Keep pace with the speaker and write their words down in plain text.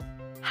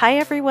Hi,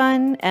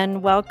 everyone,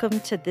 and welcome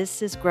to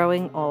This is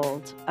Growing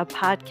Old, a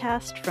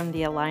podcast from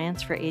the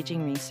Alliance for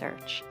Aging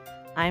Research.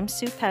 I'm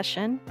Sue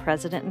Peshin,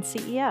 President and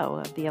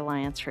CEO of the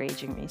Alliance for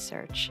Aging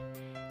Research.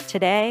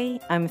 Today,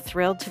 I'm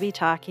thrilled to be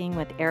talking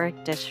with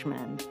Eric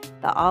Dishman,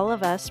 the All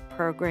of Us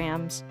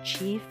program's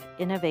Chief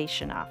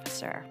Innovation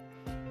Officer.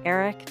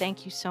 Eric,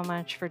 thank you so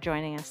much for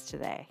joining us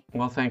today.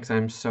 Well, thanks.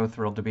 I'm so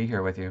thrilled to be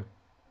here with you.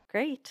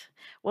 Great.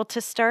 Well,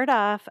 to start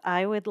off,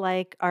 I would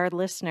like our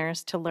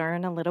listeners to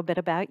learn a little bit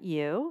about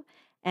you,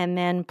 and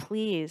then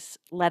please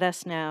let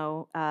us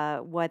know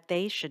what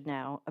they should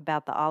know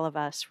about the All of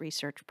Us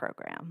research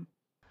program.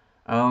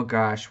 Oh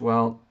gosh,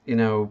 well,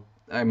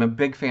 I'm a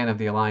big fan of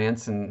the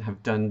Alliance and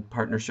have done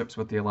partnerships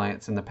with the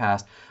Alliance in the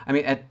past. I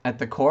mean, at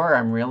the core,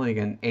 I'm really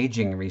an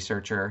aging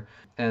researcher,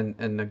 and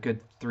in a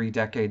good 3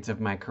 decades of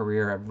my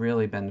career, I've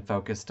really been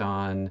focused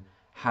on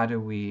how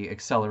do we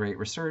accelerate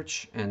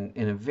research and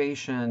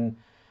innovation?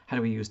 How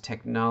do we use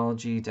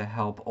technology to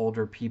help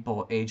older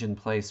people age in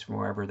place from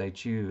wherever they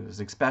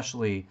choose,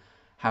 especially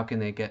how can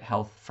they get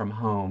health from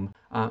home?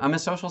 I'm a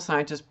social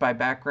scientist by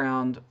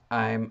background.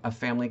 I'm a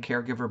family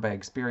caregiver by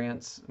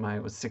experience. I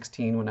was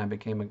 16 when I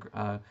became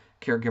a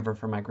caregiver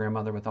for my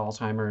grandmother with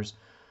Alzheimer's.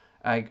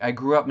 I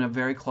grew up in a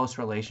very close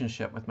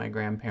relationship with my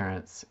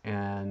grandparents,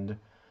 and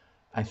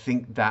I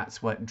think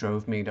that's what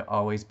drove me to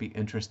always be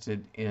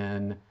interested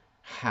in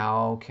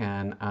how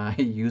can I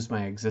use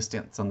my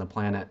existence on the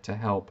planet to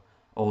help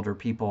older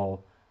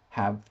people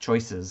have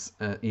choices,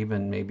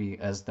 even maybe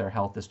as their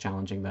health is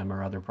challenging them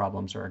or other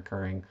problems are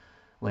occurring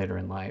later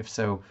in life.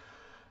 So,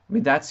 I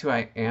mean, that's who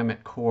I am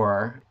at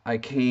core. I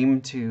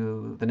came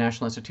to the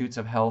National Institutes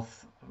of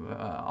Health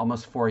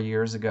almost 4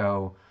 years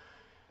ago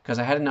because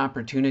I had an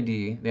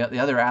opportunity. The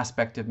other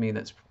aspect of me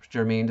that's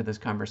germane to this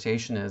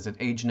conversation is at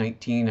age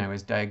 19, I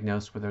was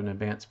diagnosed with an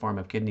advanced form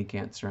of kidney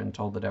cancer and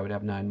told that I would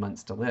have 9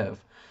 months to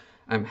live.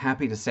 I'm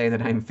happy to say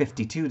that I'm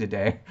 52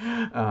 today,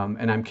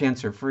 and I'm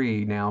cancer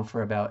free now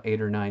for about 8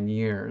 or 9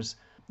 years.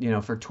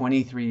 For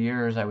 23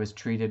 years, I was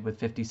treated with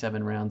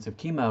 57 rounds of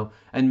chemo,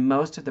 and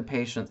most of the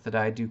patients that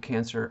I do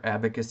cancer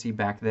advocacy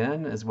back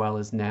then, as well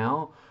as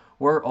now,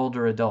 were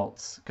older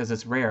adults, because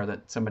it's rare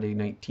that somebody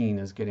 19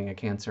 is getting a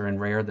cancer and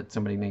rare that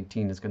somebody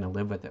 19 is going to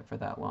live with it for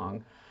that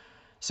long.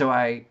 So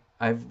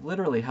I've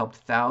literally helped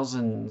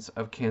thousands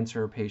of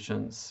cancer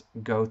patients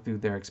go through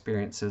their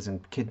experiences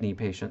and kidney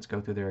patients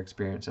go through their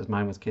experiences.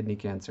 Mine was kidney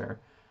cancer.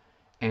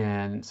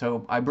 And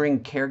so I bring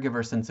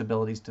caregiver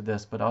sensibilities to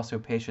this, but also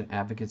patient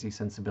advocacy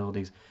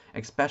sensibilities,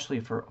 especially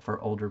for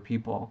older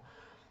people.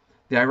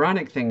 The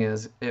ironic thing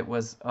is, it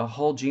was a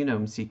whole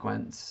genome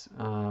sequence,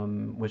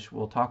 which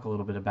we'll talk a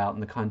little bit about in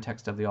the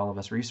context of the All of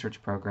Us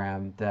research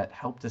program, that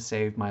helped to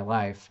save my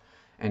life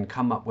and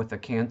come up with a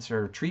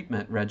cancer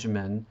treatment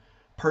regimen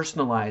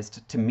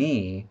personalized to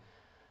me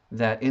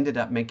that ended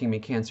up making me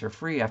cancer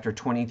free after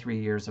 23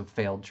 years of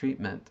failed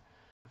treatment.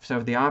 So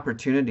the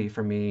opportunity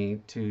for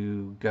me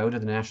to go to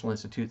the National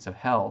Institutes of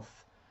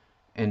Health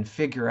and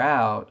figure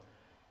out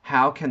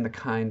how can the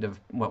kind of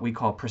what we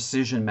call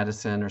precision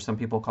medicine, or some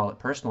people call it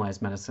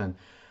personalized medicine,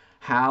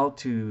 how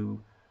to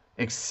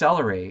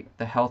accelerate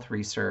the health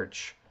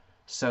research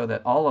so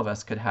that all of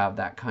us could have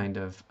that kind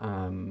of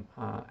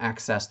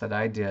access that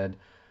I did.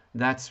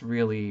 That's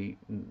really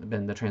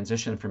been the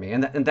transition for me.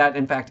 And that,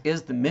 in fact,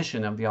 is the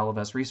mission of the All of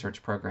Us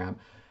research program: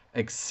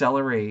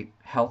 accelerate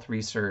health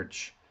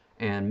research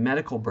and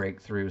medical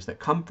breakthroughs that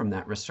come from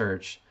that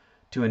research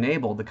to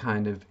enable the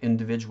kind of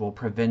individual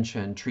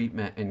prevention,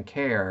 treatment, and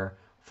care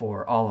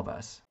for all of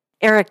us.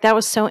 Eric, that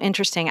was so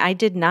interesting. I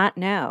did not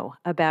know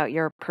about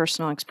your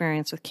personal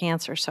experience with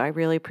cancer, so I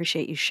really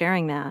appreciate you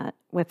sharing that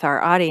with our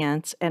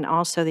audience and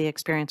also the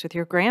experience with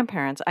your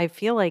grandparents. I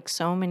feel like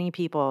so many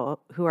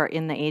people who are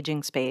in the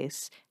aging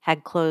space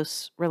had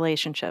close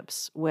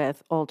relationships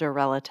with older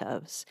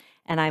relatives,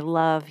 and I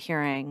love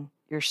hearing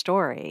your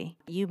story.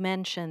 You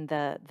mentioned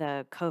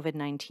the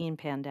COVID-19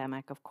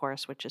 pandemic, of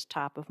course, which is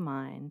top of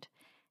mind,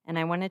 and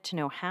I wanted to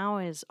know, how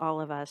is All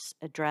of Us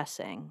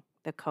addressing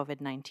the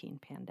COVID-19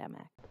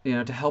 pandemic?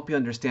 To help you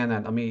understand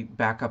that, let me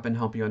back up and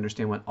help you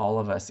understand what all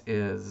of us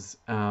is.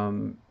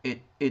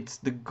 It's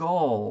the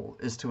goal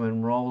is to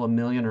enroll 1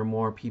 million or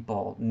more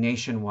people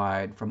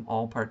nationwide from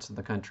all parts of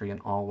the country and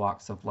all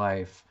walks of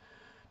life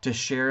to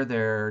share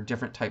their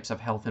different types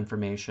of health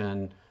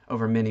information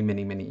over many,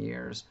 many, many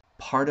years.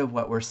 Part of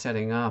what we're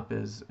setting up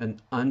is an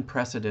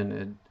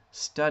unprecedented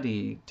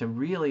study to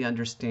really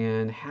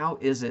understand how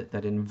is it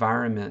that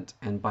environment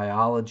and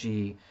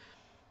biology,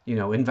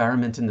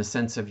 environment in the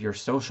sense of your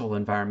social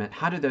environment,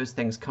 how do those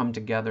things come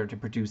together to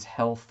produce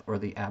health or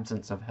the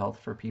absence of health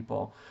for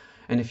people?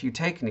 And if you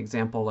take an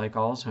example like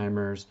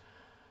Alzheimer's,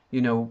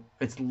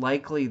 it's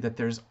likely that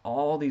there's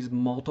all these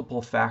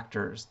multiple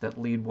factors that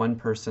lead one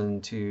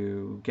person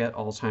to get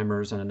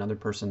Alzheimer's and another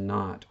person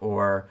not,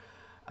 or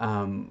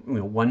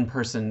one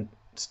person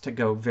to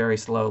go very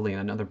slowly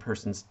and another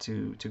person's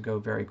to go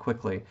very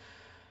quickly.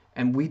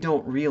 And we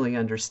don't really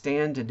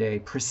understand today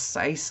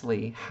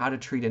precisely how to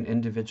treat an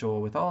individual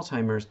with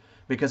Alzheimer's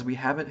because we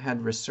haven't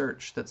had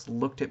research that's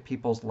looked at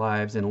people's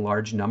lives in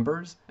large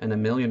numbers, and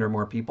 1 million or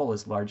more people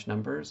is large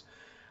numbers.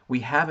 We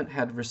haven't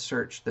had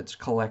research that's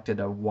collected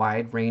a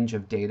wide range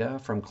of data,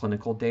 from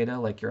clinical data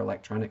like your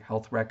electronic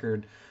health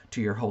record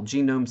to your whole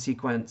genome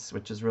sequence,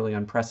 which is really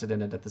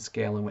unprecedented at the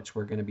scale in which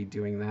we're going to be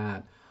doing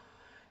that.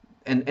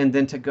 And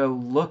then to go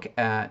look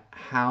at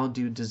how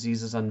do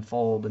diseases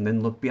unfold, and then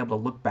be able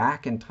to look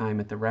back in time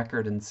at the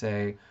record and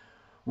say,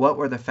 what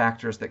were the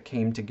factors that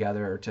came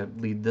together to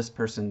lead this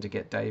person to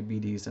get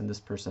diabetes and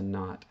this person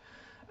not?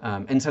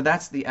 And so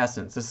that's the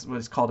essence. This is what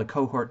is called a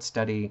cohort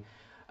study.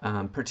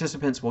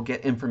 Participants will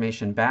get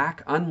information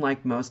back.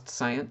 Unlike most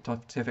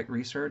scientific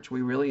research,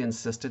 we really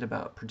insisted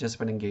about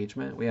participant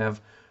engagement. We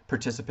have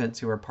participants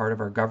who are part of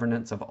our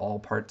governance of all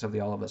parts of the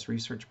All of Us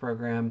research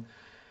program.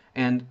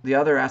 And the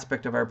other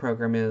aspect of our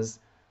program is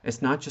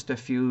it's not just a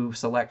few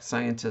select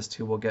scientists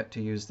who will get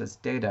to use this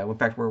data. In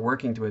fact, we're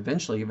working to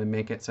eventually even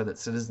make it so that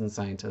citizen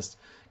scientists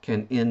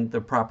can, in the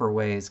proper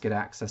ways, get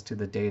access to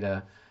the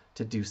data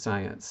to do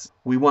science.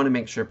 We want to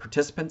make sure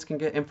participants can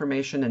get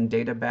information and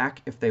data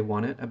back if they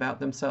want it about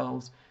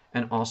themselves,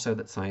 and also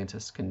that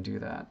scientists can do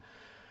that.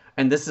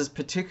 And this is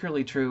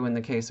particularly true in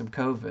the case of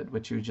COVID,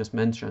 which you just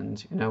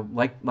mentioned.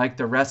 Like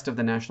the rest of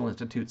the National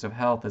Institutes of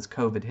Health, as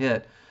COVID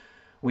hit,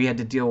 we had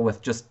to deal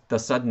with just the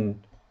sudden,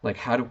 like,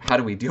 how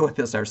do we deal with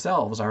this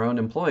ourselves, our own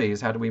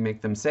employees? How do we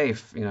make them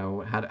safe?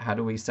 How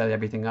do we set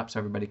everything up so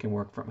everybody can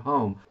work from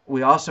home?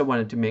 We also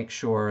wanted to make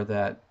sure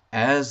that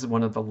as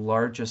one of the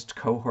largest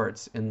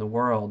cohorts in the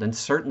world, and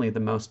certainly the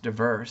most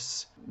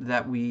diverse,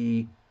 that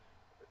we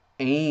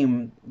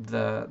aim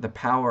the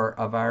power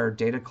of our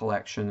data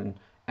collection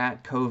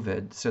at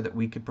COVID so that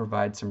we could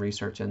provide some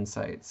research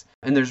insights.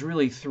 And there's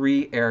really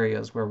 3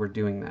 areas where we're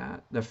doing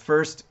that. The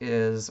first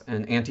is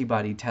an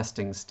antibody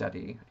testing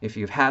study. If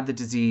you've had the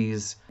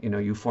disease,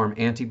 you form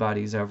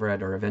antibodies over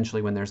it, or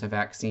eventually when there's a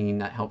vaccine,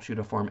 that helps you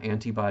to form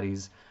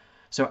antibodies.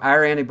 So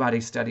our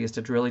antibody study is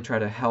to really try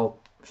to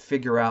help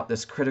figure out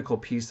this critical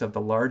piece of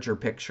the larger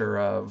picture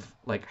of,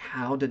 like,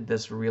 how did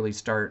this really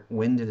start?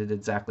 When did it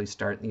exactly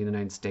start in the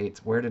United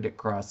States? Where did it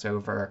cross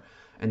over?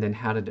 And then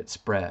how did it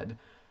spread?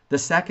 The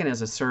second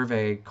is a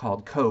survey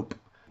called COPE,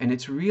 and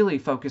it's really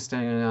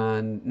focusing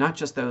on not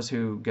just those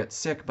who get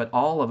sick, but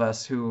all of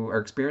us who are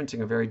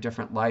experiencing a very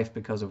different life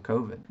because of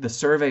COVID. The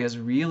survey is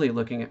really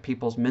looking at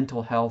people's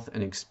mental health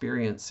and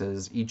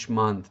experiences each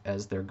month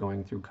as they're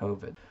going through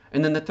COVID.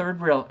 And then the third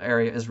real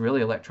area is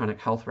really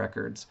electronic health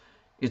records.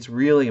 It's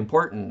really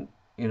important,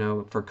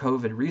 for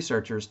COVID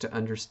researchers to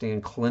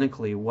understand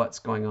clinically what's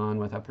going on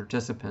with a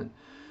participant.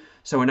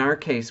 So in our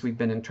case, we've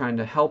been trying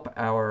to help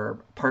our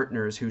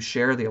partners who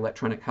share the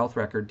electronic health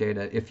record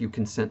data, if you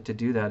consent to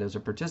do that as a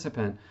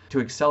participant,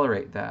 to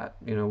accelerate that.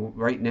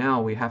 Right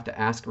now we have to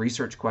ask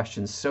research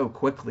questions so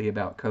quickly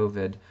about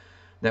COVID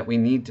that we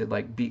need to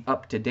be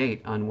up to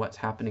date on what's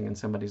happening in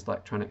somebody's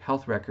electronic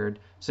health record,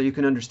 so you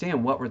can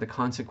understand what were the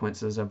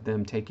consequences of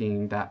them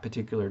taking that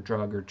particular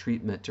drug or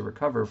treatment to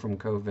recover from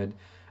COVID.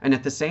 And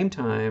at the same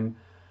time,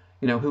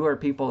 who are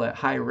people at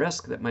high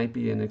risk that might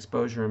be in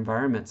exposure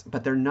environments,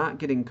 but they're not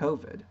getting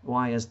COVID?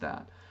 Why is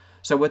that?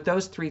 So with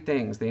those 3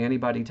 things, the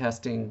antibody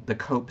testing, the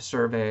COPE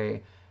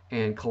survey,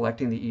 and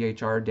collecting the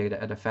EHR data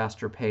at a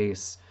faster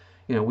pace,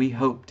 we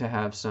hope to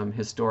have some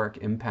historic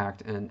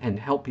impact and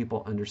help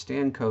people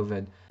understand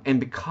COVID. And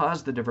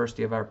because the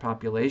diversity of our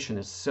population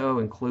is so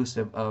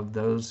inclusive of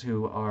those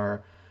who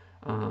are,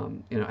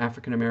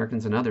 African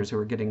Americans and others who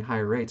are getting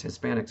higher rates,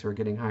 Hispanics who are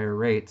getting higher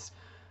rates,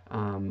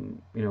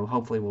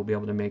 hopefully we'll be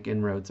able to make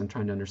inroads in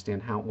trying to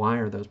understand why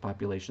are those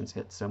populations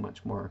hit so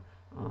much more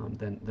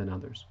than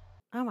others.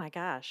 Oh my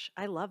gosh,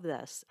 I love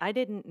this. I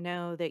didn't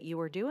know that you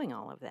were doing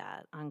all of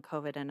that on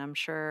COVID, and I'm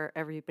sure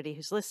everybody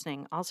who's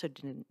listening also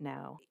didn't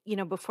know.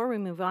 Before we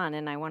move on,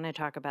 and I want to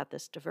talk about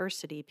this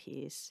diversity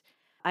piece,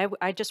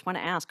 I just want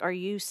to ask, are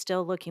you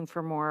still looking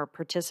for more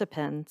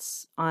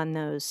participants on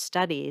those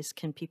studies?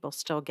 Can people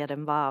still get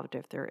involved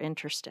if they're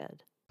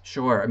interested?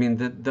 Sure. I mean,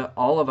 the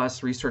All of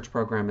Us research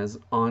program is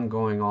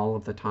ongoing all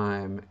of the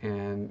time,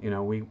 and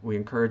we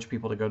encourage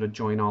people to go to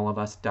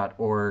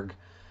joinallofus.org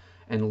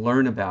and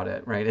learn about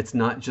it, right? It's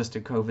not just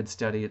a COVID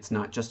study. It's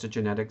not just a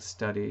genetics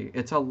study.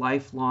 It's a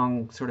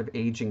lifelong sort of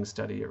aging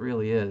study. It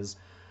really is,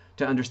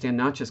 to understand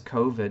not just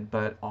COVID,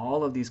 but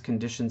all of these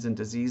conditions and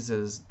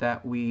diseases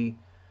that we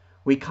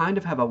kind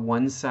of have a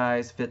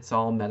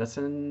one-size-fits-all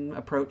medicine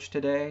approach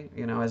today.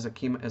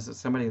 As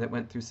somebody that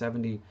went through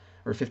 70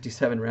 or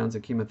 57 rounds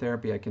of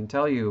chemotherapy, I can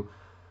tell you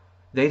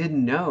they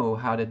didn't know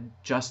how to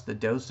adjust the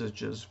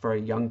dosages for a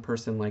young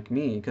person like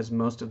me, because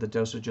most of the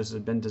dosages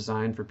had been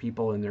designed for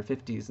people in their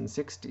 50s and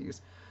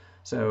 60s.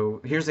 So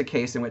here's a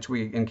case in which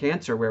in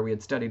cancer, where we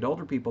had studied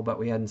older people, but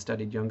we hadn't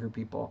studied younger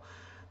people.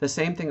 The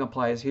same thing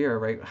applies here,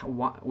 right?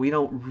 We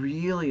don't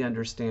really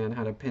understand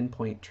how to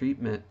pinpoint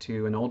treatment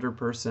to an older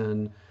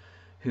person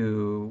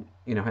who,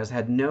 has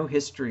had no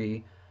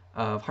history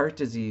of heart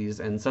disease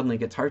and suddenly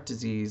gets heart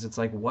disease. It's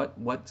like,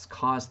 what's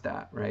caused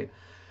that, right?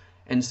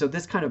 And so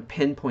this kind of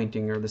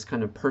pinpointing, or this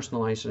kind of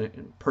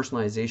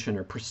personalization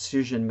or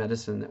precision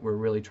medicine that we're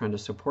really trying to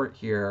support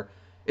here,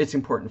 It's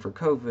important for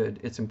COVID,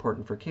 it's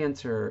important for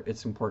cancer,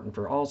 it's important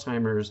for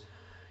Alzheimer's,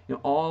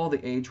 all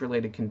the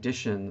age-related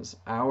conditions.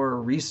 Our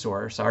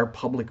resource, our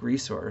public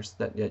resource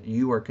that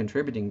you are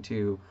contributing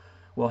to,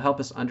 will help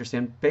us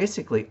understand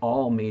basically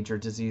all major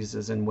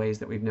diseases in ways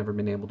that we've never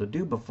been able to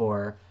do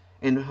before,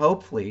 and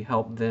hopefully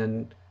help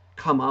then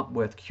come up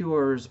with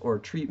cures or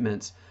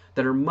treatments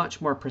that are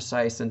much more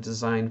precise and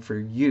designed for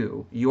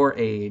you, your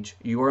age,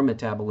 your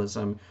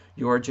metabolism,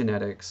 your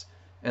genetics,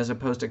 as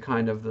opposed to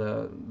kind of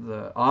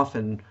the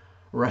often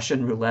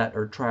Russian roulette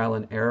or trial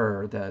and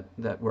error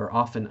that we're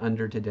often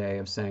under today,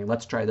 of saying,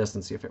 let's try this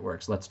and see if it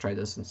works. Let's try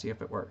this and see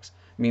if it works.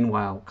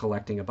 Meanwhile,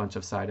 collecting a bunch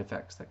of side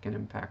effects that can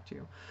impact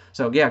you.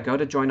 So yeah, go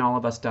to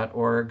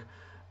joinallofus.org,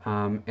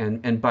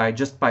 and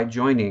by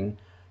joining,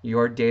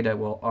 your data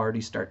will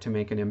already start to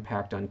make an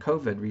impact on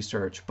COVID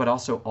research, but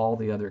also all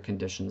the other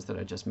conditions that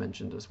I just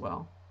mentioned as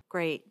well.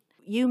 Great.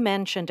 You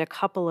mentioned a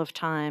couple of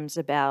times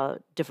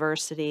about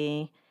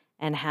diversity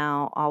and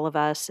how All of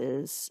Us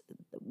is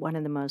one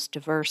of the most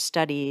diverse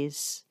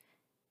studies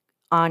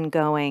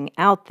ongoing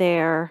out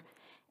there.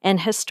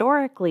 And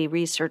historically,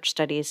 research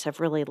studies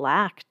have really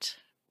lacked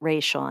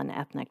racial and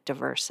ethnic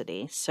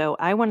diversity. So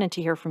I wanted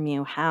to hear from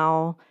you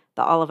how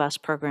the All of Us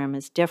program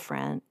is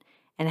different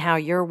and how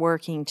you're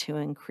working to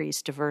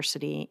increase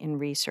diversity in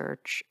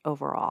research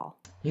overall.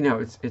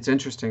 It's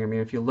interesting. I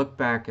mean, if you look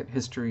back at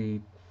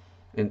history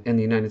in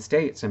the United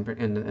States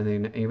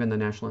and even the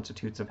National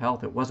Institutes of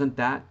Health, it wasn't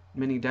that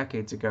many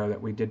decades ago that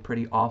we did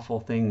pretty awful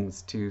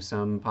things to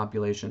some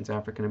populations,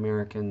 African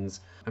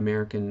Americans,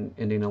 American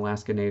Indian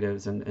Alaska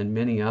Natives, and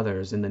many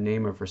others in the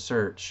name of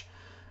research.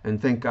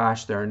 And thank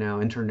gosh there are now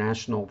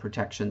international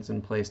protections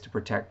in place to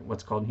protect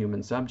what's called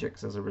human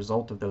subjects as a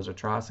result of those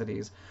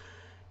atrocities.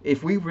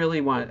 If we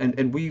really want,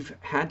 and we've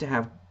had to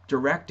have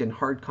direct and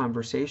hard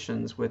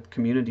conversations with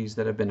communities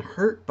that have been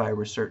hurt by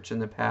research in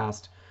the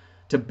past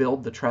to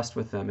build the trust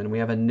with them. And we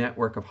have a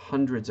network of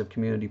hundreds of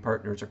community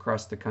partners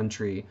across the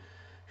country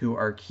who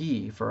are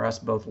key for us,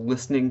 both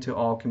listening to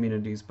all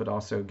communities, but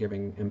also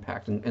giving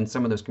impact. And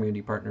some of those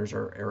community partners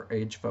are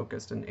age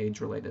focused and age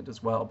related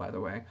as well, by the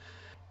way.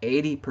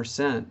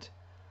 80%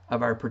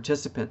 of our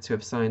participants who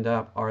have signed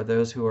up are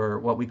those who are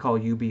what we call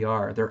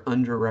UBR. They're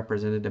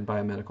underrepresented in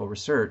biomedical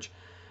research.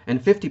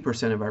 And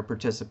 50% of our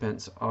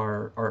participants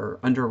are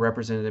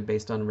underrepresented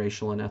based on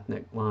racial and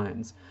ethnic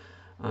lines.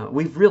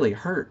 We've really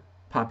hurt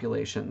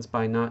populations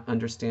by not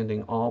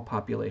understanding all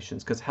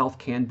populations, because health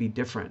can be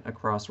different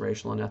across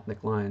racial and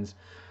ethnic lines.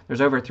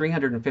 There's over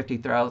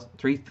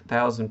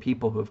 353,000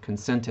 people who have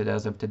consented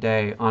as of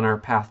today on our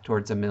path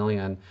towards 1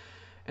 million,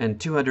 and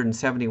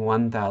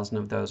 271,000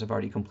 of those have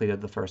already completed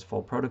the first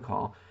full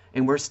protocol.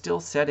 And we're still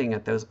sitting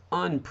at those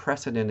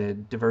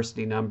unprecedented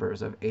diversity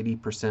numbers of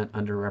 80%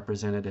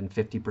 underrepresented and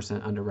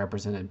 50%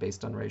 underrepresented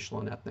based on racial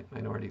and ethnic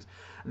minorities.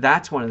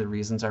 That's one of the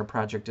reasons our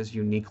project is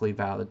uniquely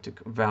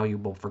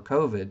valuable for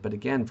COVID, but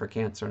again, for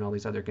cancer and all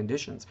these other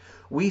conditions.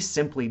 We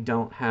simply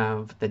don't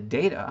have the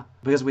data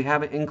because we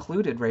haven't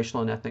included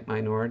racial and ethnic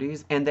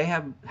minorities, and they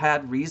have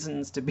had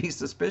reasons to be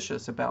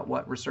suspicious about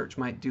what research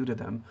might do to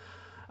them.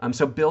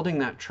 So building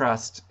that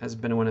trust has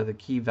been one of the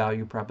key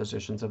value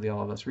propositions of the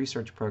All of Us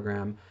research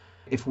program.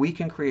 If we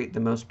can create the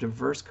most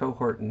diverse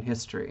cohort in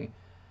history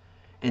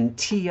and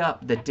tee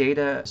up the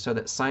data so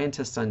that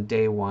scientists on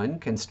day one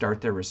can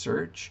start their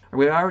research, or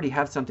we already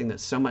have something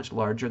that's so much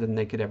larger than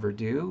they could ever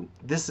do,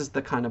 this is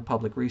the kind of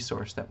public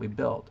resource that we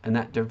built. And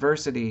that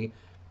diversity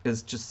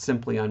is just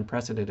simply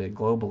unprecedented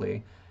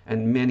globally.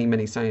 And many,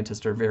 many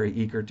scientists are very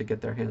eager to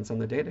get their hands on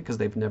the data because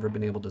they've never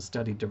been able to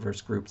study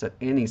diverse groups at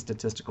any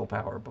statistical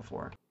power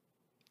before.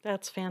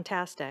 That's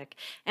fantastic.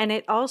 And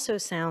it also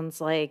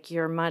sounds like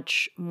you're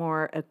much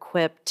more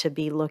equipped to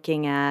be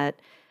looking at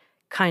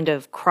kind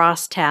of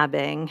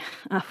cross-tabbing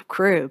of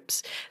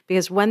groups.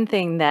 Because one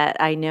thing that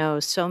I know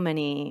so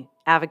many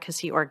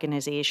advocacy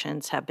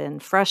organizations have been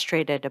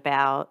frustrated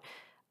about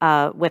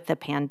with the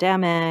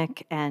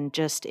pandemic and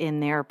just in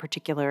their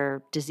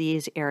particular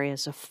disease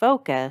areas of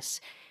focus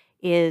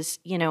is,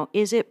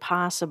 is it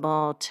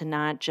possible to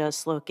not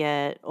just look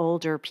at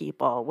older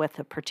people with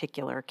a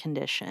particular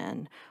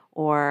condition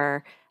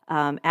or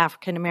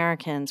African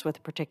Americans with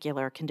a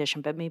particular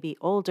condition, but maybe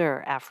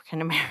older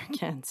African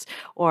Americans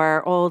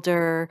or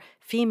older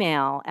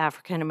female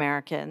African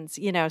Americans,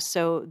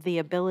 so the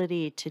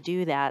ability to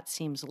do that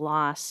seems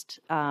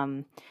lost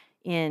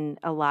in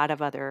a lot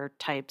of other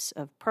types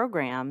of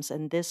programs.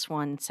 And this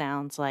one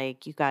sounds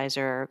like you guys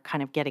are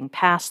kind of getting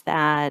past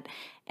that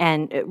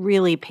and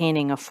really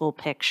painting a full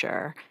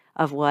picture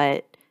of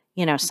what,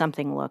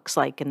 something looks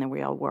like in the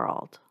real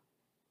world.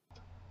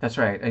 That's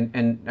right.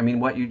 And I mean,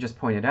 what you just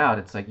pointed out,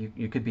 it's like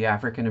you could be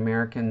African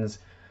Americans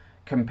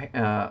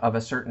of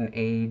a certain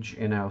age,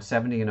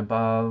 70 and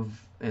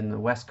above in the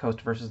West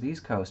Coast versus the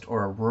East Coast,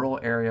 or a rural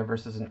area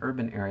versus an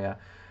urban area.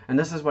 And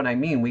this is what I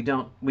mean.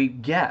 We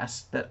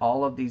guess that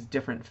all of these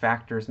different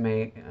factors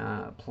may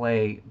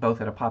play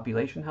both at a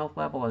population health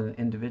level and an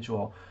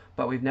individual,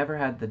 but we've never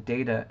had the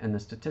data and the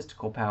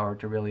statistical power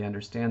to really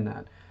understand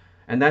that.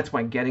 And that's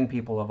why getting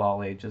people of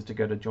all ages to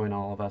go to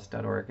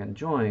joinallofus.org and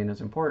join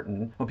is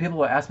important. Well, people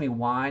will ask me,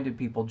 why did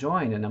people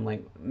join? And I'm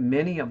like,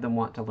 many of them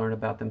want to learn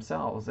about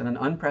themselves. In an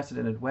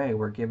unprecedented way,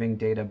 we're giving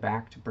data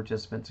back to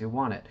participants who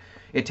want it.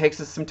 It takes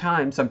us some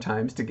time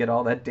sometimes to get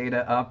all that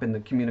data up and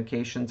the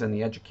communications and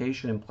the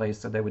education in place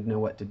so they would know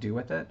what to do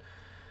with it.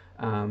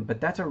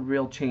 But that's a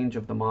real change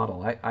of the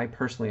model. I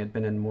personally had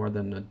been in more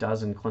than a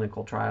dozen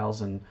clinical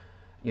trials and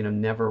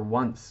never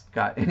once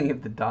got any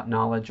of the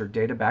knowledge or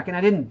data back. And I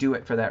didn't do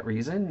it for that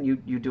reason.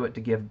 You do it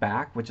to give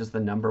back, which is the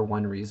number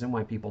one reason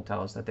why people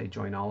tell us that they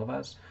join All of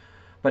Us.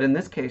 But in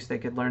this case, they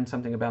could learn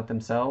something about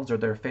themselves or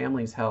their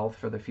family's health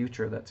for the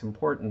future that's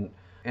important.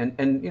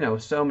 And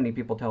so many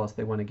people tell us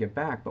they want to give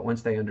back, but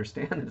once they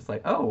understand, it's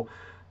like, oh,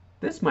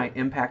 this might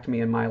impact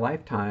me in my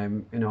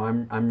lifetime.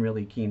 I'm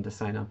really keen to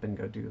sign up and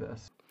go do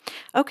this.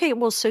 Okay,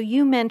 well, so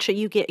you mentioned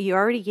you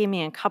already gave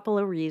me a couple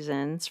of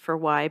reasons for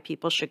why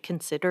people should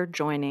consider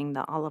joining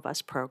the All of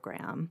Us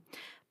program,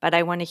 but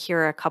I want to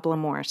hear a couple of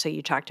more. So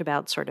you talked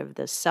about sort of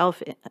the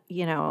self,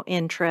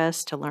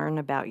 interest to learn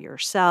about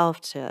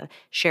yourself, to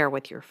share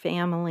with your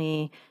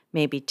family,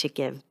 maybe to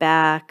give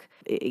back.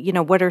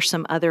 What are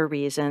some other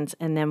reasons?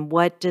 And then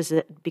what does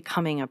it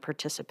becoming a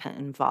participant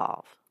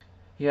involve?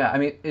 Yeah, I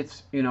mean,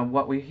 it's,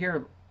 what we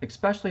hear,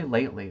 especially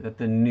lately, that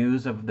the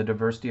news of the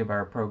diversity of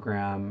our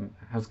program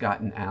has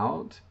gotten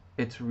out.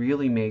 It's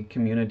really made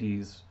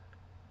communities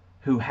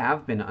who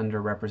have been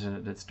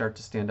underrepresented start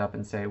to stand up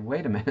and say,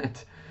 wait a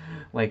minute,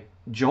 like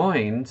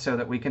join so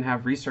that we can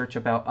have research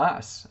about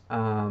us.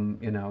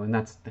 And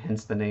that's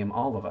hence the name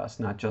All of Us,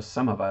 not just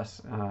some of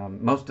us.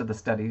 Most of the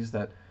studies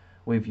that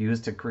we've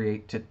used to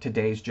create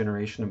today's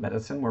generation of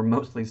medicine were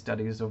mostly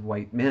studies of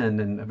white men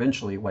and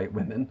eventually white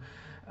women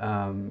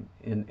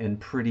in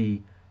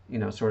pretty,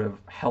 sort of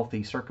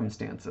healthy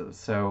circumstances.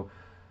 So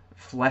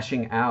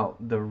fleshing out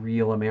the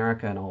real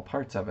America and all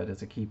parts of it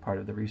is a key part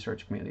of the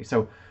research community.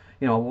 So,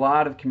 a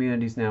lot of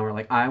communities now are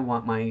like, I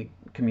want my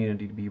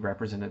community to be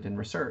represented in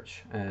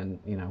research. And,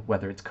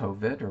 whether it's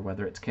COVID or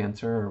whether it's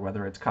cancer or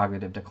whether it's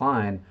cognitive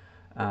decline,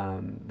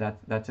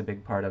 that's a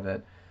big part of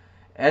it.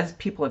 As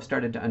people have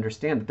started to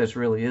understand that this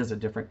really is a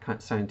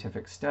different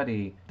scientific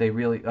study,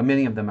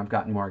 many of them have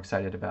gotten more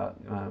excited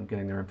about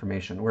getting their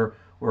information.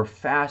 We're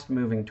fast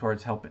moving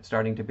towards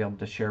starting to be able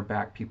to share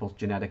back people's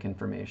genetic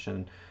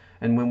information.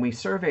 And when we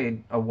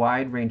surveyed a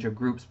wide range of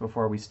groups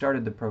before we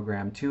started the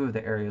program, two of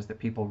the areas that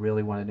people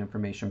really wanted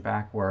information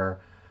back were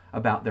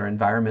about their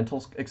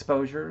environmental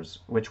exposures,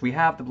 which we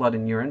have the blood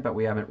and urine, but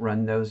we haven't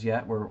run those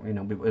yet.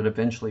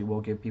 Eventually we'll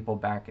give people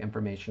back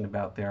information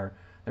about their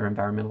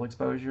environmental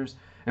exposures.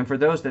 And for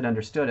those that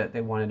understood it,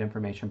 they wanted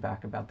information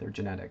back about their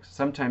genetics.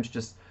 Sometimes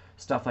just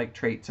stuff like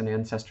traits and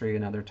ancestry,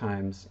 and other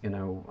times,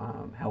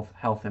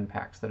 health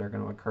impacts that are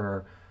going to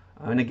occur.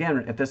 And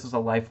again, if this is a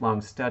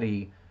lifelong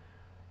study,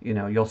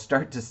 you'll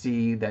start to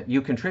see that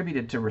you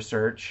contributed to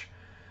research,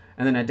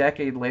 and then a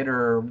decade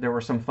later there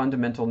were some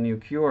fundamental new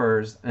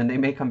cures, and they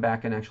may come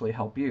back and actually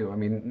help you. I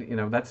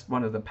mean, that's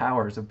one of the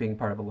powers of being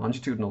part of a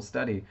longitudinal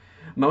study.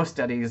 Most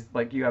studies,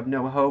 like, you have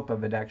no hope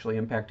of it actually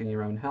impacting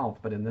your own health,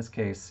 but in this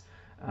case,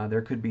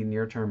 there could be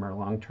near-term or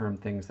long-term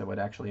things that would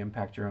actually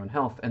impact your own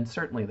health, and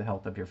certainly the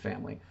health of your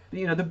family.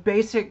 The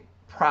basic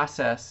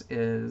process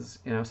is,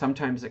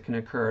 sometimes it can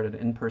occur at an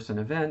in-person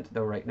event,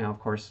 though right now, of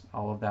course,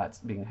 all of that's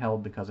being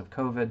held because of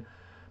COVID.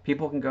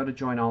 People can go to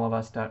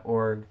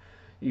joinallofus.org.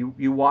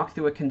 You walk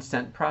through a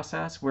consent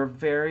process. We're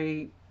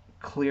very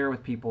clear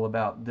with people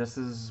about, this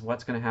is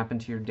what's going to happen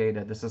to your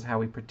data. This is how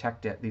we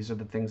protect it. These are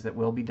the things that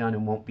will be done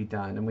and won't be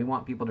done. And we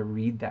want people to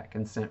read that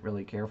consent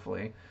really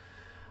carefully.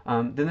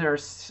 Then there are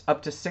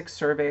up to 6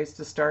 surveys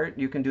to start.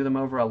 You can do them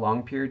over a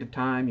long period of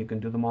time. You can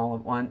do them all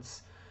at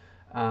once.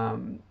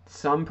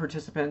 Some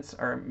participants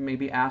are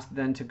maybe asked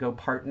then to go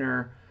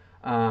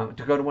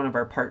to one of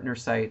our partner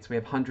sites. We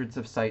have hundreds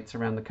of sites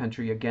around the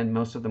country. Again,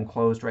 most of them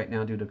closed right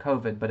now due to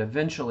COVID, but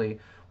eventually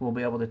we'll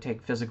be able to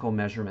take physical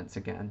measurements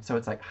again. So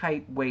it's like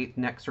height, weight,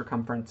 neck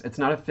circumference. It's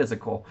not a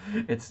physical.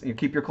 It's, you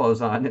keep your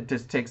clothes on. It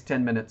just takes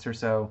 10 minutes or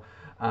so.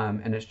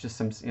 And it's just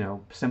some,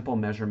 simple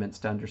measurements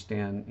to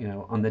understand,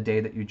 on the day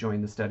that you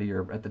joined the study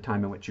or at the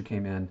time in which you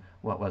came in,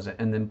 what was it?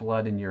 And then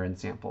blood and urine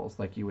samples,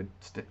 like you would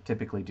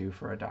typically do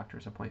for a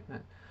doctor's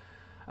appointment.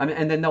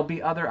 And then there'll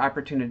be other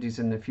opportunities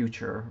in the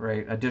future,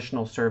 right?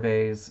 Additional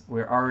surveys.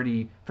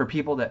 For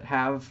people that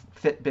have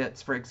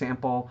Fitbits, for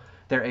example,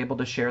 they're able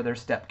to share their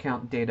step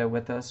count data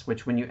with us,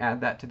 which when you add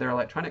that to their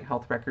electronic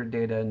health record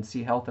data and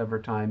see health over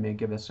time may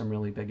give us some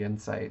really big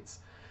insights.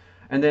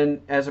 And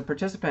then as a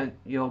participant,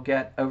 you'll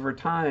get over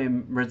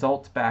time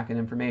results back and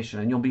information,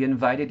 and you'll be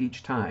invited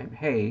each time.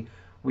 Hey,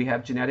 we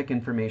have genetic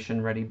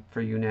information ready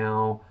for you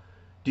now.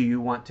 Do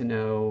you want to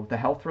know the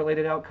health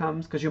related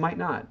outcomes? Because you might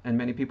not, and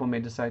many people may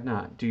decide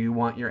not. Do you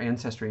want your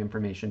ancestry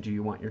information? Do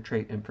you want your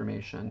trait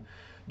information?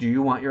 Do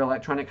you want your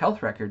electronic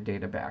health record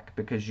data back?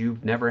 Because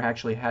you've never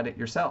actually had it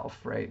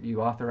yourself, right?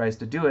 You authorized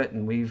to do it,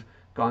 and we've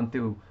gone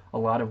through a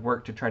lot of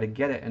work to try to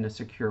get it in a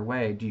secure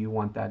way. Do you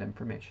want that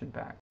information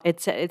back?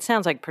 It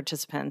sounds like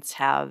participants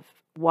have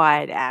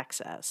wide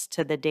access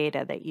to the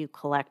data that you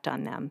collect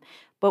on them.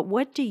 But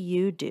what do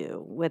you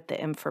do with the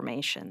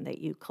information that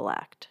you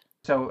collect?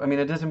 So, I mean,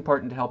 it is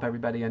important to help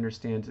everybody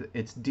understand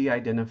it's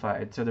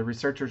de-identified. So the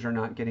researchers are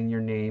not getting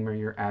your name or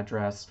your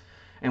address.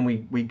 And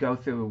we go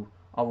through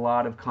a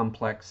lot of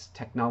complex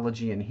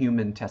technology and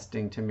human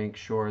testing to make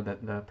sure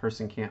that the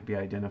person can't be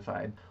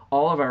identified.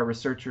 All of our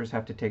researchers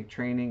have to take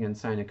training and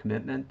sign a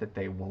commitment that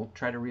they won't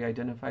try to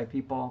re-identify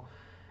people.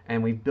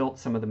 And we've built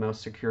some of the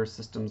most secure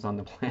systems on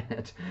the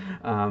planet.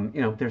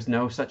 There's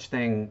no such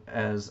thing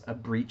as a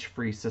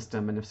breach-free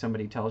system, and if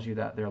somebody tells you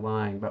that, they're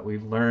lying. But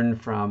we've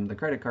learned from the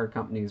credit card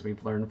companies,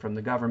 we've learned from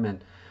the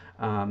government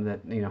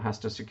that has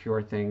to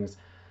secure things.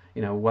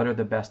 What are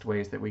the best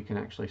ways that we can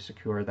actually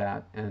secure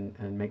that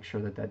and make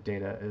sure that that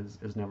data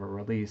is never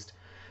released.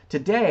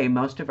 Today,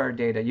 most of our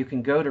data, you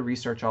can go to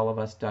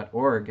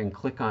researchallofus.org and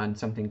click on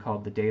something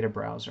called the data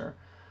browser.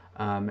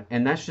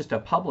 And that's just a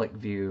public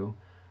view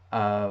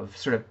of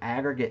sort of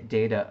aggregate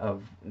data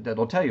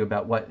that'll tell you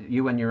about what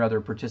you and your other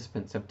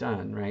participants have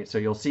done, right? So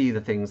you'll see the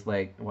things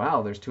like,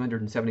 wow, there's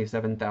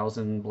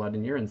 277,000 blood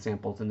and urine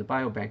samples in the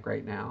biobank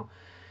right now.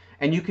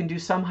 And you can do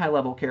some high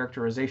level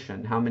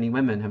characterization. How many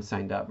women have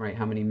signed up, right?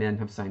 How many men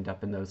have signed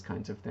up, and those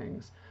kinds of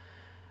things.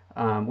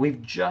 We've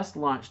just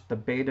launched the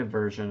beta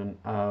version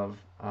of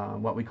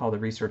what we call the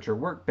Researcher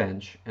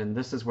Workbench, and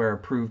this is where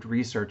approved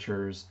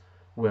researchers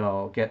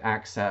will get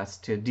access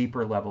to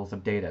deeper levels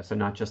of data, so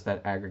not just that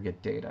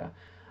aggregate data.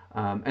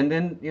 And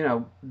then,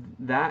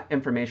 that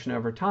information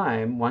over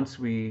time, once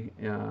we're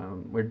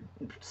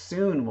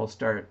soon we'll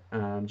start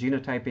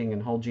genotyping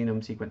and whole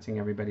genome sequencing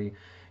everybody,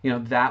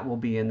 that will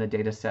be in the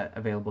data set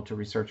available to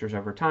researchers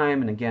over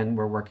time. And again,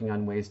 we're working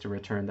on ways to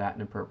return that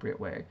in an appropriate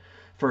way.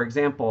 For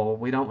example,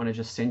 we don't want to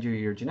just send you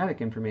your genetic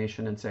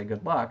information and say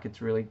good luck.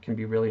 Can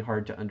be really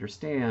hard to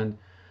understand.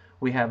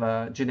 We have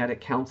a genetic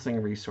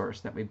counseling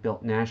resource that we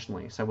built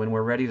nationally. So when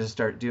we're ready to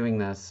start doing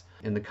this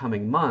in the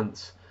coming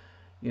months,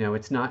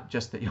 it's not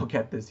just that you'll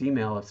get this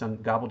email of some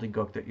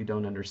gobbledygook that you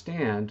don't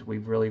understand.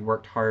 We've really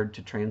worked hard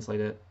to translate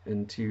it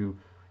into,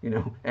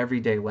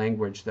 everyday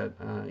language that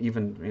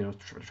even,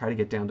 try to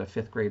get down to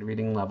fifth grade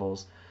reading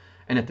levels.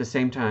 And at the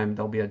same time,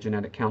 there'll be a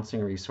genetic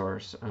counseling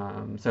resource.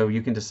 So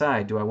you can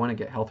decide, do I want to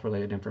get health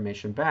related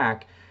information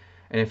back?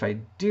 And if I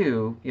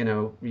do,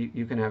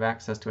 you can have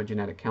access to a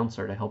genetic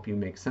counselor to help you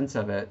make sense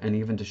of it, and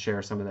even to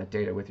share some of that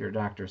data with your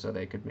doctor so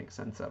they could make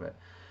sense of it.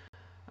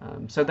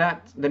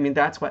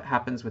 That's what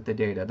happens with the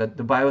data.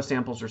 The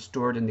biosamples are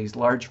stored in these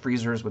large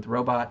freezers with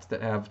robots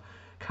that have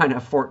kind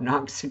of Fort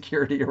Knox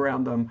security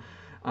around them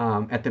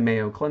at the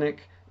Mayo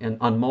Clinic and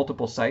on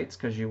multiple sites,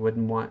 because you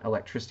wouldn't want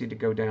electricity to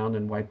go down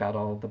and wipe out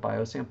all of the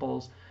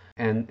biosamples.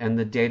 And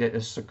the data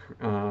is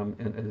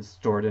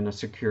stored in a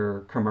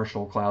secure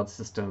commercial cloud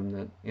system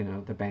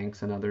that the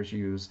banks and others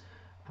use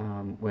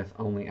with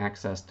only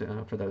access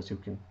for those who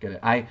can get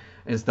it.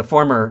 As the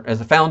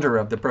founder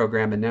of the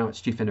program, and now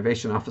it's chief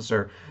innovation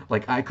officer,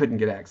 like I couldn't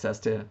get access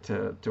to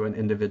an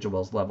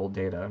individual's level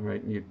data,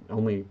 right?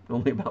 Only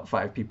about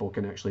 5 people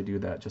can actually do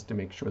that, just to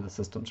make sure the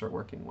systems are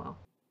working well.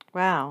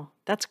 Wow,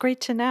 that's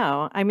great to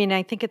know. I mean,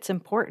 I think it's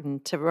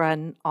important to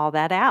run all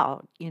that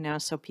out,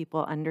 so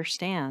people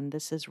understand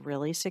this is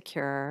really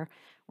secure.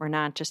 We're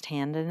not just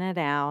handing it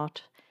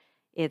out.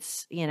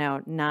 It's,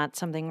 not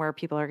something where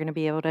people are going to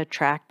be able to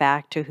track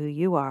back to who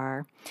you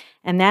are.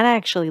 And that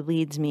actually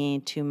leads me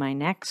to my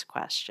next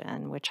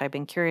question, which I've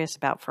been curious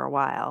about for a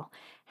while.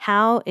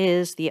 How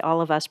is the All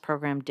of Us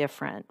program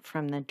different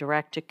from the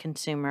direct to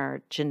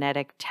consumer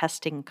genetic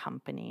testing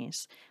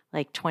companies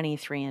like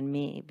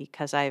 23andMe?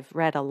 Because I've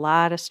read a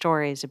lot of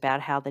stories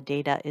about how the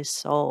data is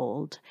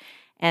sold.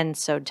 And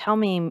so tell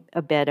me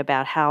a bit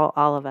about how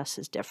All of Us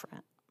is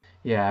different.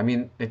 Yeah, I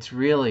mean, it's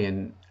really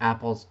an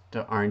apples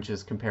to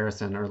oranges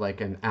comparison, or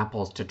like an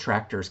apples to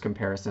tractors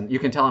comparison. You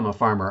can tell I'm a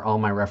farmer. All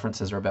my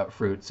references are about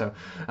fruit. So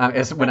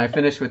when I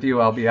finish with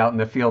you, I'll be out in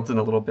the fields in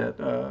a little bit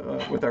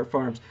with our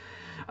farms.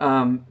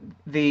 Um,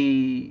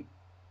 the,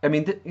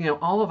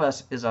 All of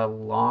Us is a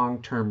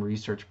long-term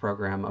research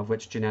program of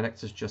which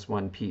genetics is just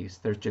one piece.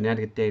 There's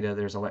genetic data,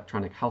 there's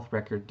electronic health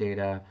record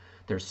data,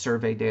 there's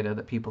survey data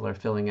that people are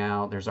filling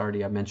out. There's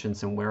already, I mentioned,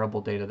 some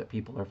wearable data that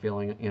people are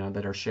filling,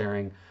 that are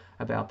sharing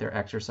about their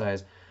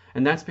exercise.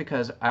 And that's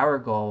because our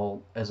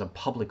goal as a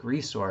public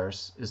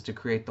resource is to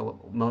create the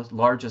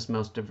largest,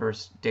 most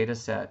diverse data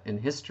set in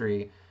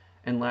history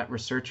and let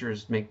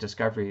researchers make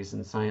discoveries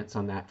in science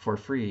on that for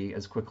free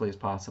as quickly as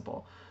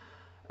possible.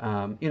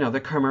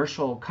 The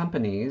commercial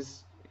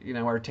companies,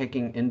 are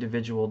taking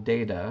individual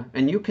data,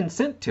 and you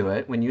consent to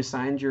it when you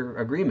signed your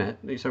agreement.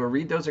 So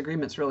read those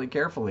agreements really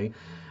carefully.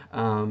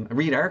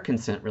 Read our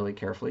consent really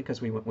carefully,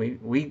 because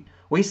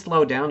we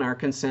slow down our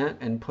consent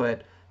and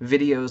put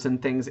videos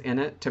and things in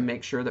it to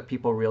make sure that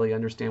people really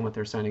understand what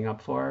they're signing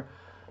up for.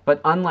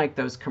 But unlike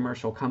those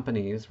commercial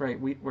companies, right,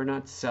 we're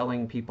not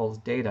selling people's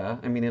data.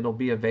 I mean, it'll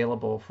be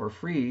available for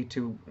free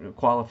to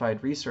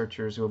qualified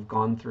researchers who have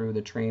gone through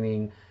the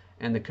training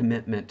and the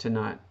commitment to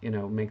not,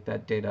 make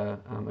that data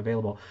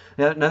available.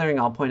 Another thing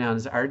I'll point out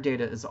is our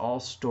data is all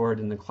stored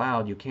in the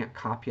cloud. You can't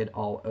copy it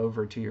all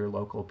over to your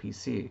local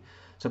PC.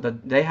 So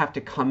that they have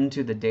to come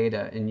to the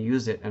data and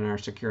use it in our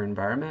secure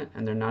environment,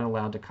 and they're not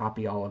allowed to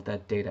copy all of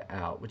that data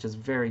out, which is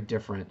very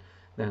different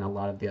than a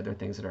lot of the other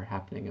things that are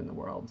happening in the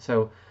world.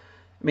 So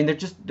I mean,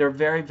 they're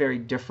very, very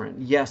different.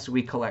 Yes,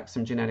 we collect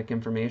some genetic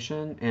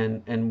information,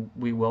 and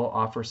we will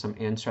offer some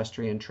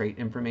ancestry and trait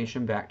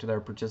information back to their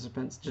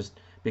participants, just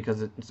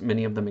because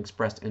many of them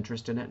expressed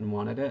interest in it and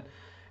wanted it.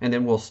 And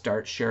then we'll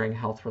start sharing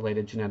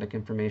health-related genetic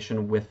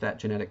information with that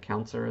genetic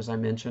counselor, as I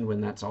mentioned,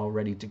 when that's all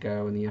ready to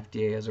go and the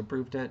FDA has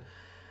approved it.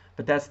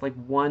 But that's like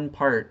one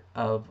part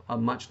of a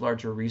much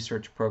larger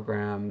research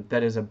program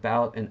that is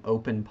about an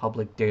open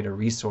public data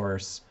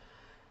resource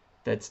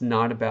that's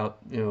not about,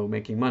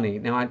 making money.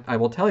 Now, I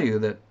will tell you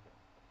that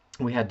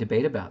we had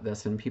debate about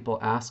this, and people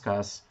ask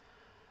us,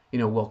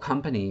 will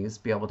companies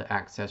be able to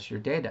access your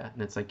data?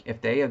 And it's like,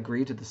 if they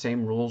agree to the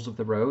same rules of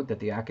the road that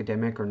the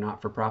academic or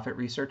not-for-profit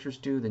researchers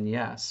do, then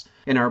yes.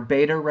 In our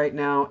beta right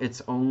now,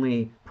 it's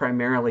only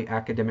primarily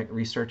academic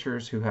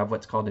researchers who have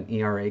what's called an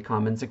ERA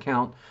Commons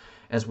account,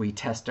 as we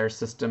test our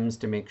systems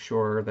to make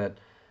sure that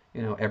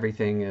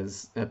everything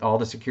is, that all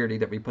the security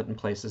that we put in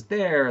place is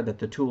there, that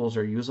the tools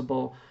are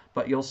usable.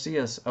 But you'll see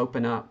us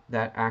open up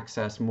that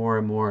access more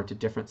and more to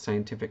different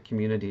scientific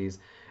communities,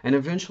 and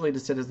eventually to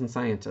citizen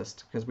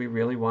scientists, because we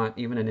really want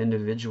even an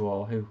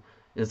individual who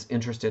is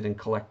interested in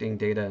collecting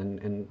data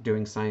and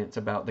doing science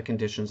about the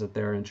conditions that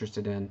they're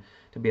interested in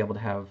to be able to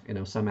have,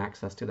 some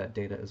access to that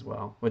data as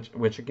well,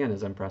 which again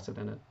is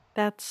unprecedented.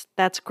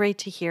 That's great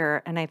to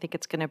hear, and I think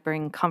it's going to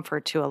bring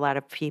comfort to a lot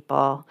of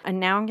people.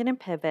 And now I'm going to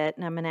pivot,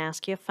 and I'm going to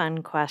ask you a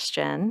fun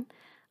question.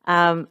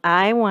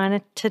 I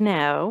wanted to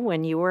know,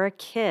 when you were a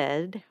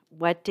kid,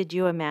 what did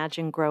you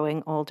imagine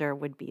growing older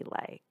would be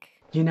like?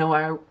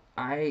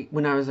 I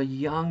when I was a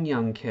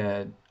young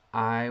kid,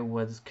 I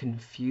was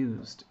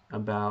confused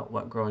about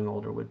what growing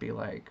older would be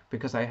like,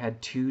 because I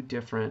had two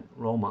different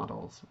role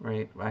models,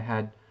 right? I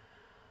had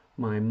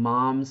my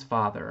mom's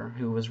father,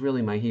 who was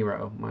really my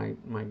hero.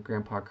 My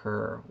grandpa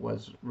Kerr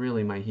was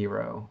really my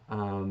hero,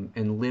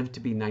 and lived to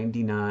be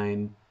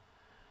 99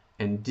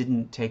 and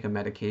didn't take a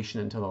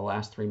medication until the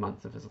last 3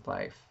 months of his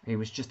life. He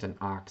was just an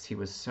ox. He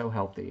was so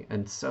healthy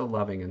and so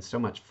loving and so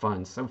much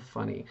fun, so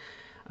funny.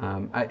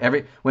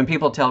 When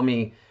people tell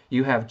me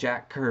you have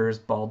Jack Kerr's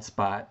bald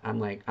spot, I'm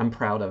like, I'm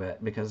proud of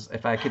it, because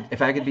if I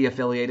could be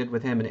affiliated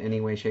with him in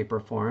any way, shape, or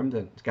form,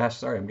 then gosh,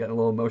 sorry, I'm getting a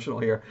little emotional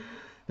here,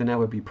 then I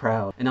would be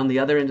proud. And on the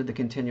other end of the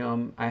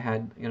continuum, I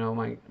had,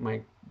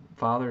 my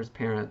father's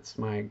parents,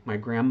 my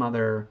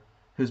grandmother,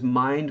 whose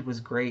mind was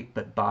great,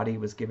 but body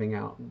was giving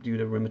out due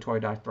to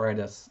rheumatoid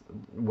arthritis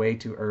way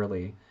too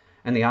early.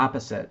 And the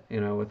opposite,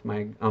 with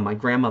my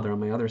grandmother on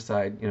my other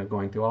side,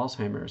 going through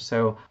Alzheimer's.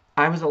 So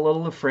I was a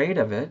little afraid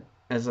of it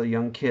as a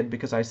young kid,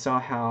 because I saw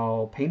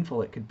how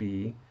painful it could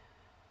be.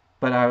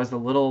 But I was a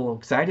little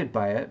excited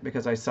by it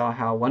because I saw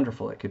how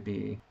wonderful it could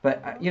be.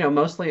 But,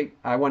 mostly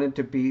I wanted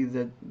to be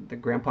the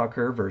Grandpa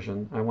Kerr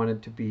version. I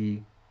wanted to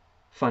be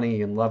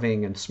funny and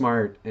loving and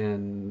smart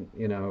and,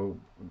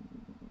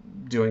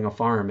 doing a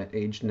farm at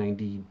age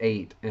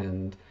 98.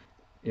 And,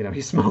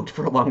 he smoked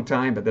for a long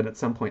time, but then at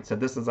some point said,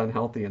 this is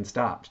unhealthy, and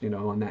stopped,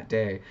 on that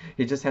day.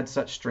 He just had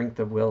such strength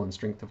of will and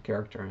strength of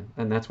character.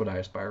 And that's what I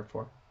aspired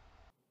for.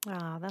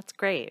 Oh, that's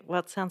great. Well,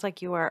 it sounds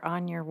like you are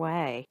on your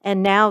way.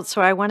 And now,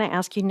 so I want to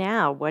ask you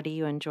now, what do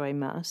you enjoy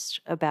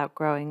most about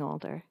growing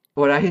older?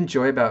 What I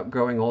enjoy about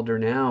growing older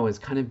now is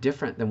kind of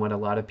different than what a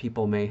lot of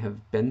people may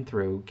have been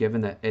through,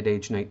 given that at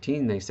age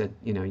 19 they said,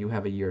 you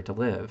have a year to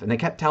live. And they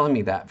kept telling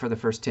me that for the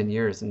first 10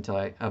 years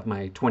of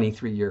my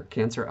 23-year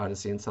cancer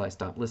odyssey, until I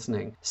stopped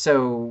listening.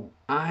 So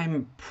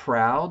I'm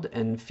proud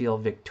and feel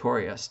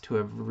victorious to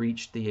have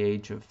reached the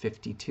age of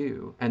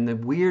 52. And the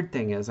weird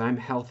thing is, I'm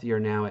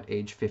healthier now at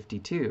age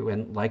 52.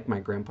 And like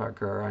my grandpa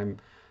Kerr,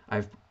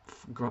 I've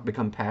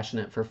become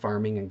passionate for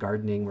farming and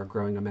gardening. We're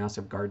growing a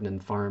massive garden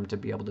and farm to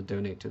be able to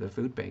donate to the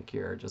food bank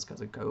here just because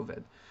of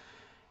COVID.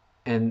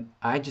 And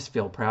I just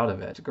feel proud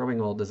of it.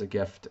 Growing old is a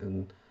gift,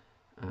 and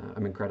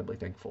I'm incredibly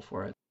thankful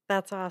for it.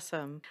 That's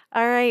awesome.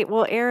 All right.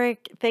 Well,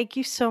 Eric, thank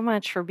you so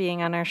much for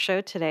being on our show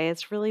today.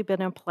 It's really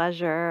been a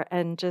pleasure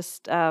and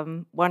just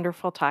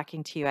wonderful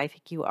talking to you. I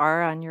think you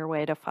are on your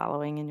way to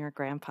following in your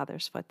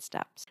grandfather's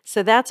footsteps.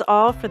 So that's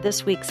all for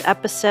this week's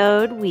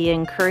episode. We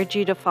encourage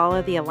you to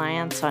follow the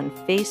Alliance on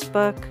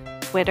Facebook,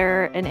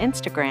 Twitter, and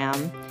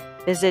Instagram.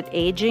 Visit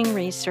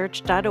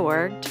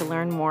agingresearch.org to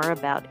learn more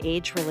about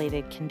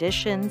age-related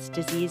conditions,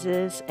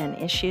 diseases, and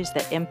issues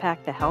that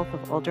impact the health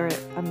of older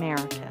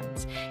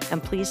Americans.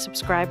 And please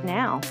subscribe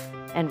now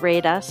and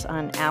rate us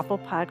on Apple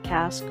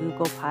Podcasts,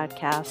 Google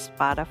Podcasts,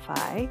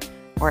 Spotify,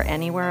 or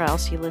anywhere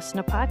else you listen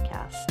to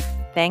podcasts.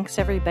 Thanks,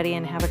 everybody,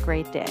 and have a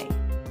great day.